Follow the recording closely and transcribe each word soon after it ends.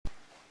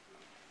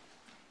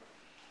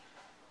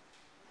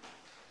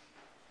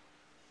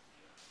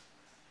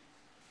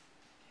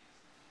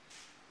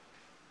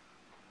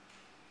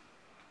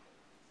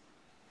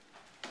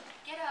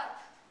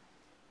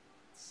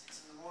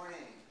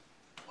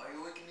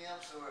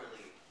up so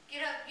early?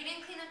 Get up. You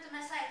didn't clean up the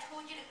mess I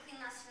told you to clean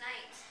last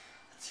night.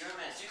 It's your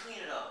mess. You clean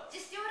it up.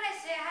 Just do what I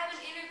say. I have an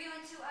interview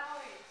in 2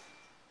 hours.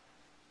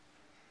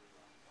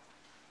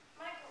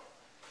 Michael,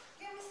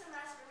 give me some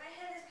aspirin. My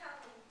head is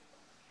pounding.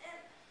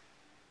 And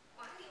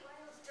why do you wear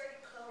those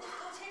dirty clothes?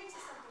 Go change to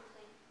something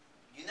clean.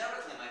 You never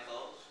clean my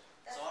clothes,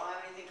 so I don't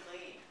have anything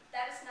clean.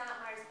 That is not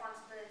my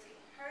responsibility.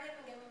 Hurry up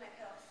and give me my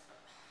pills.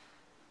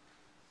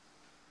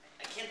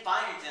 I can't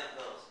find your damn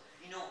pills.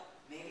 You know,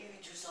 maybe if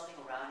you do something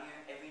around here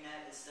every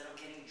night instead of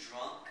getting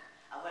drunk,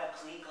 I would have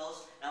clean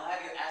clothes and I would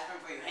have your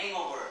aspirin for your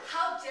hangover.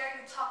 How dare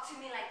you talk to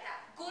me like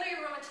that? Go to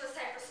your room until it's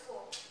time for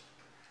school.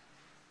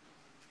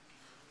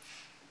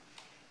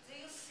 Do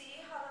you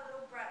see how the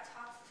little brat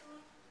talks to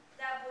me?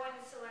 That boy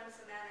needs to learn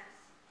some manners.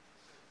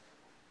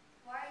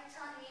 Why are you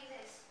telling me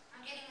this?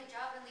 I'm getting a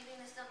job and leaving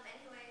this dump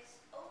anyways.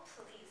 Oh,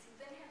 please. You've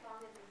been here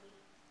longer than me.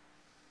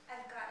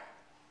 I've got it.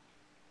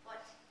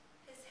 What?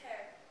 His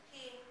hair.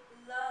 He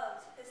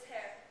loves his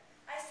hair.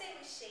 I say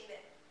we shave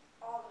it.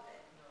 All of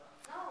it.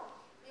 No.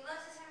 He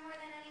loves his hair more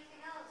than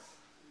anything else.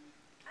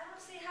 I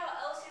don't see how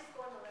else he's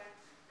going to learn.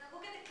 Now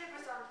go get the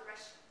clippers on the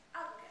restroom.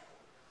 I'll go get them.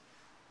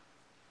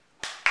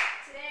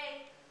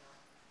 Today,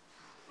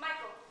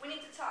 Michael, we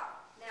need to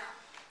talk. Now.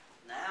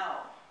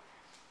 Now?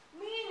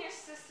 Me and your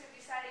sister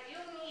decided you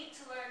need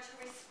to learn to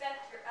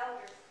respect your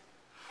elders.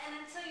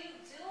 And until you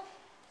do,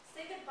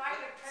 say goodbye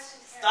to your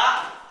precious hair.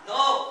 Stop!